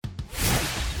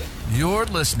You're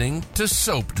listening to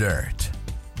Soap Dirt,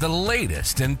 the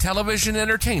latest in television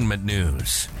entertainment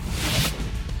news.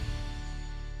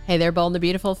 Hey there, Bold and the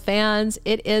Beautiful fans.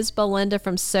 It is Belinda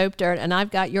from Soap Dirt, and I've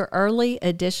got your early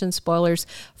edition spoilers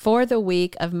for the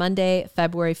week of Monday,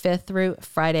 February 5th through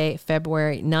Friday,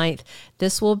 February 9th.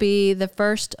 This will be the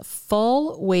first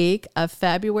full week of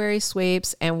February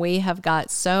sweeps, and we have got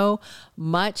so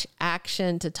much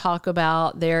action to talk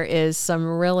about. There is some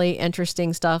really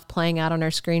interesting stuff playing out on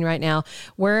our screen right now.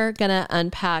 We're going to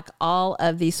unpack all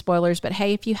of these spoilers, but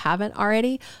hey, if you haven't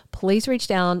already, please reach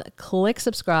down, click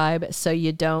subscribe so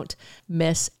you don't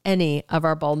miss any of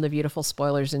our Bold and the Beautiful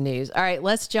spoilers and news. All right,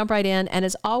 let's jump right in. And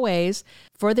as always,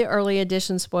 for the early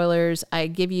edition spoilers, I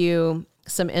give you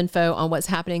some info on what's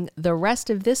happening the rest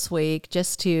of this week,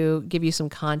 just to give you some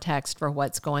context for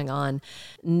what's going on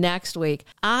next week.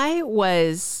 I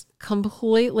was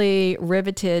completely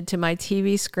riveted to my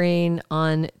TV screen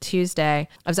on Tuesday.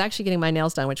 I was actually getting my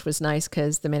nails done, which was nice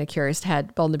because the manicurist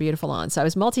had Bold and the Beautiful on. So I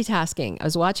was multitasking. I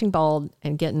was watching Bold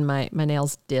and getting my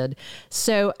nails did.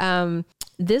 So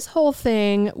this whole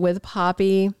thing with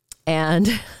Poppy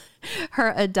and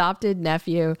her adopted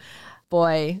nephew,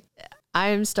 boy, I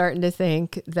am starting to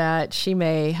think that she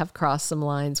may have crossed some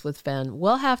lines with Finn.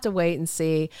 We'll have to wait and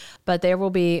see, but there will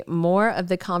be more of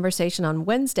the conversation on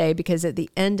Wednesday because at the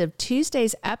end of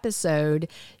Tuesday's episode,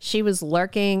 she was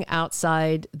lurking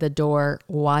outside the door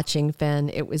watching Finn.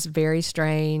 It was very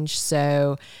strange.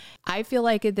 So I feel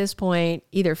like at this point,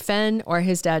 either Finn or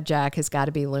his dad, Jack, has got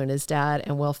to be Luna's dad,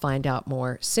 and we'll find out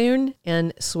more soon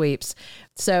in Sweeps.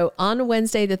 So on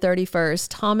Wednesday, the 31st,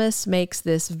 Thomas makes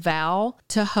this vow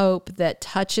to Hope that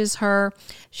touches her.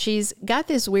 She's got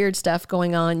this weird stuff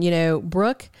going on. You know,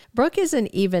 Brooke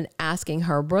isn't even asking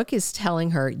her. Brooke is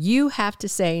telling her, you have to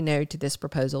say no to this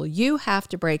proposal. You have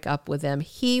to break up with him.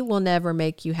 He will never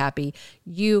make you happy.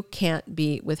 You can't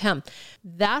be with him.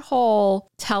 That whole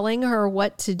telling her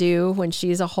what to do when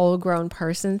she's a whole grown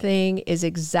person thing is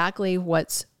exactly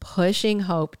what's pushing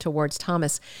Hope towards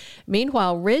Thomas.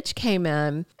 Meanwhile, Ridge came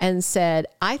in and said,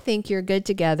 I think you're good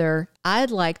together.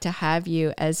 I'd like to have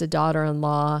you as a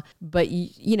daughter-in-law, but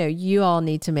you all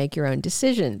need to make your own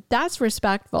decision. That's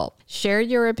respectful. Share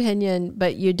your opinion,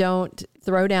 but you don't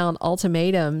throw down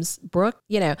ultimatums. Brooke,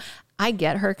 I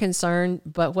get her concern,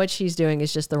 but what she's doing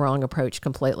is just the wrong approach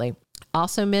completely.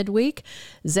 Also midweek,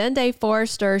 Zende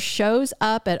Forrester shows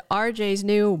up at RJ's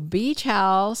new beach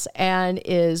house and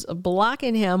is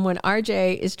blocking him when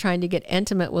RJ is trying to get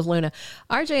intimate with Luna.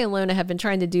 RJ and Luna have been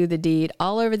trying to do the deed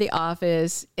all over the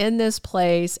office, in this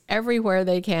place, everywhere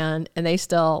they can, and they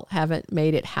still haven't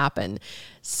made it happen.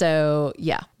 So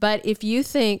yeah, but if you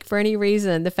think for any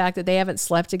reason the fact that they haven't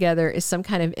slept together is some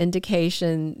kind of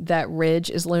indication that Ridge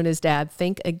is Luna's dad,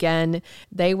 think again.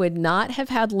 They would not have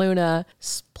had Luna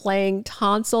playing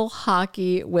tonsil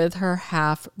hockey with her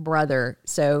half brother.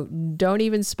 So don't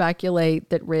even speculate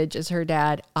that Ridge is her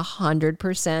dad.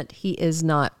 100% he is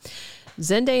not.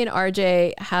 Zende and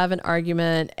RJ have an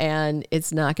argument, and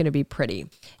it's not going to be pretty.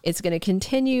 It's going to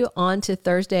continue on to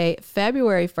Thursday,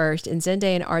 February 1st, and Zende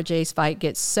and RJ's fight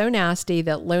gets so nasty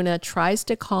that Luna tries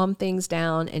to calm things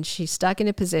down, and she's stuck in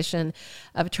a position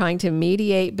of trying to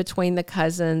mediate between the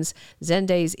cousins.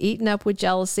 Zende's eaten up with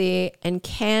jealousy, and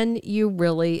can you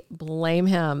really blame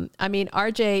him? I mean,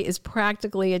 RJ is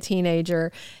practically a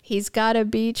teenager. He's got a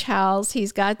beach house.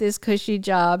 He's got this cushy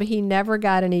job. He never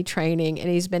got any training, and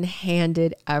he's been handed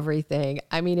everything.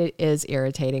 I mean, it is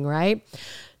irritating, right?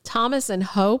 Thomas and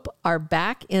Hope are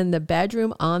back in the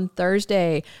bedroom on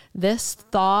Thursday. This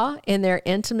thaw in their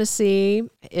intimacy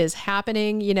is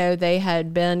happening. They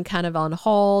had been kind of on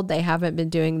hold. They haven't been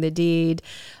doing the deed,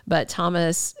 but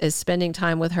Thomas is spending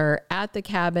time with her at the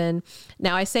cabin.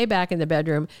 Now, I say back in the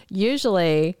bedroom.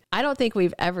 Usually, I don't think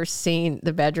we've ever seen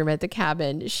the bedroom at the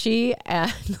cabin. She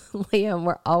and Liam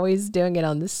were always doing it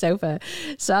on the sofa.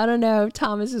 So I don't know if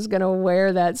Thomas is going to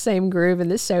wear that same groove in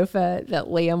the sofa that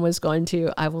Liam was going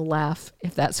to. I will laugh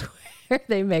if that's where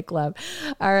they make love.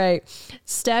 All right.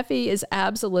 Steffi is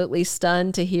absolutely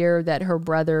stunned to hear that her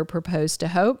brother proposed to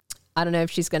Hope. I don't know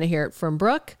if she's going to hear it from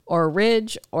Brooke or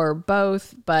Ridge or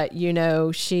both, but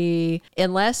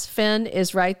unless Finn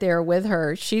is right there with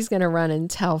her, she's going to run and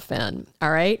tell Finn.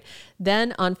 All right.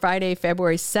 Then on Friday,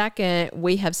 February 2nd,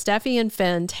 we have Steffi and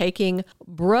Finn taking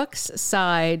Brooke's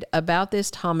side about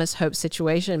this Thomas Hope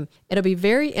situation. It'll be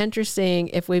very interesting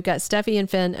if we've got Steffi and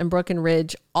Finn and Brooke and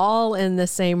Ridge all in the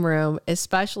same room,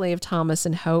 especially if Thomas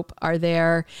and Hope are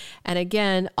there. And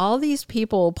again, all these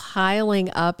people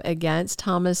piling up against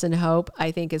Thomas and Hope,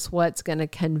 I think is what's going to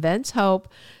convince Hope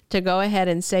to go ahead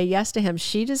and say yes to him.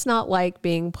 She does not like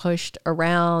being pushed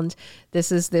around.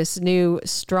 This is this new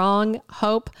strong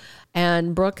Hope.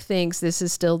 And Brooke thinks this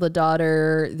is still the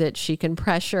daughter that she can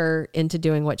pressure into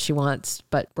doing what she wants,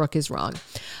 but Brooke is wrong.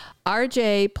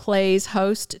 RJ plays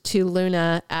host to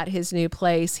Luna at his new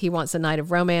place. He wants a night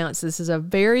of romance. This is a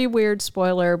very weird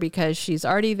spoiler because she's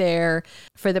already there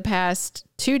for the past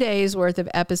 2 days worth of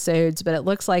episodes, but it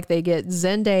looks like they get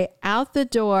Zende out the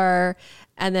door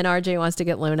and then RJ wants to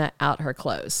get Luna out her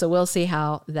clothes. So we'll see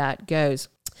how that goes.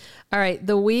 All right,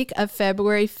 the week of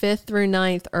February 5th through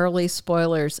 9th, early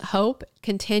spoilers. Hope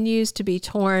continues to be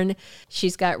torn.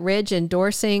 She's got Ridge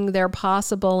endorsing their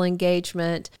possible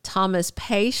engagement, Thomas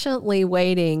patiently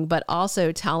waiting, but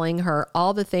also telling her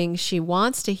all the things she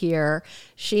wants to hear.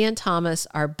 She and Thomas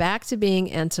are back to being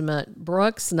intimate.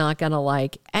 Brooke's not going to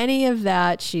like any of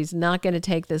that. She's not going to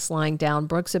take this lying down.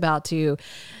 Brooke's about to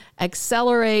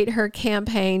accelerate her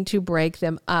campaign to break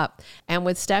them up. And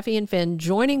with Steffi and Finn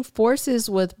joining forces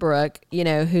with Brooke,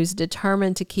 who's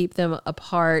determined to keep them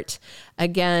apart,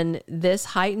 again, this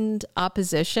heightened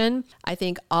opposition, I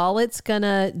think all it's going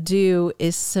to do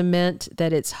is cement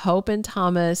that it's Hope and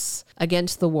Thomas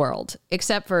against the world,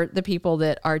 except for the people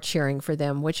that are cheering for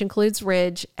them, which includes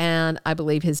Ridge and I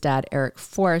believe his dad, Eric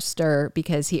Forrester,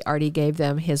 because he already gave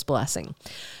them his blessing.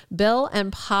 Bill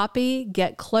and Poppy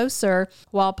get closer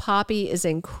while Poppy is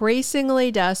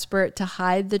increasingly desperate to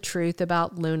hide the truth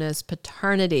about Luna's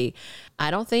paternity.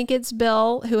 I don't think it's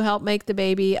Bill who helped make the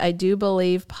baby. I do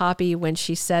believe Poppy when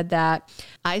she said that.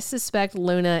 I suspect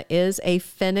Luna is a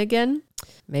Finnegan.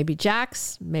 Maybe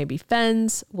Jax, maybe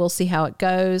Finn's. We'll see how it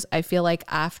goes. I feel like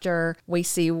after we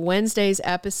see Wednesday's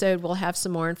episode, we'll have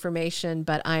some more information,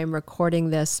 but I am recording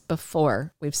this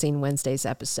before we've seen Wednesday's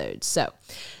episode. So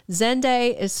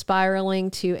Zende is spiraling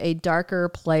to a darker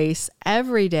place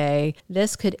every day.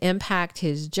 This could impact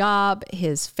his job,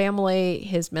 his family,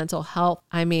 his mental health.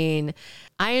 I mean,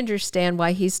 I understand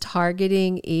why he's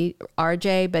targeting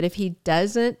RJ, but if he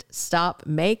doesn't stop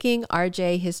making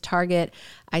RJ his target,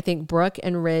 I think Brooke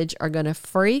and Ridge are going to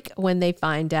freak when they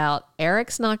find out.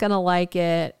 Eric's not going to like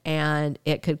it, and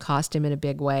it could cost him in a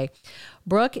big way.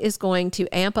 Brooke is going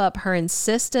to amp up her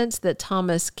insistence that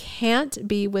Thomas can't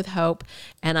be with Hope,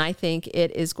 and I think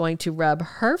it is going to rub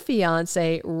her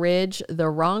fiance, Ridge, the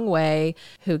wrong way,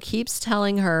 who keeps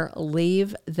telling her,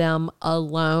 leave them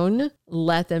alone.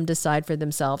 Let them decide for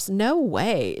themselves. No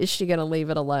way is she going to leave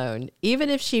it alone. Even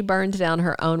if she burned down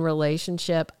her own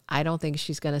relationship, I don't think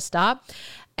she's going to stop.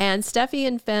 And Steffi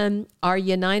and Finn are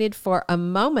united for a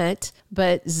moment,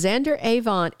 but Xander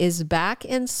Avant is back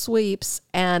in sweeps,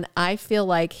 and I feel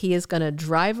like he is going to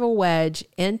drive a wedge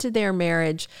into their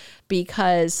marriage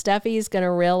because Steffi is going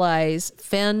to realize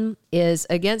Finn is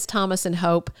against Thomas and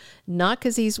Hope, not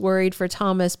because he's worried for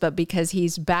Thomas, but because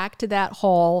he's back to that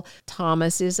whole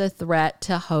Thomas is a threat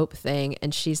to Hope thing,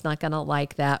 and she's not going to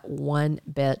like that one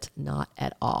bit, not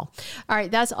at all. All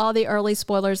right, that's all the early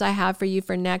spoilers I have for you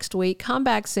for next week. Come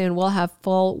back soon. We'll have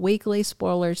full weekly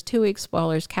spoilers, 2-week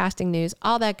spoilers, casting news,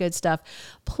 all that good stuff.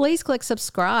 Please click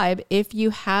subscribe if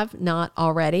you have not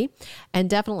already, and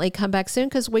definitely come back soon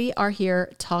because we are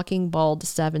here talking bold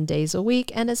 7 days a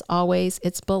week. And as always,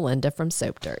 it's Belinda from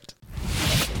Soap Dirt.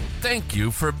 Thank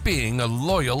you for being a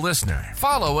loyal listener.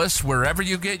 Follow us wherever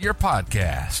you get your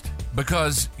podcast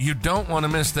because you don't want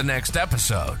to miss the next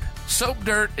episode. Soap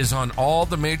Dirt is on all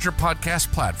the major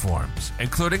podcast platforms,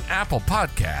 including Apple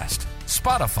Podcast,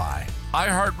 Spotify,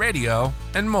 iHeartRadio,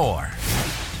 and more.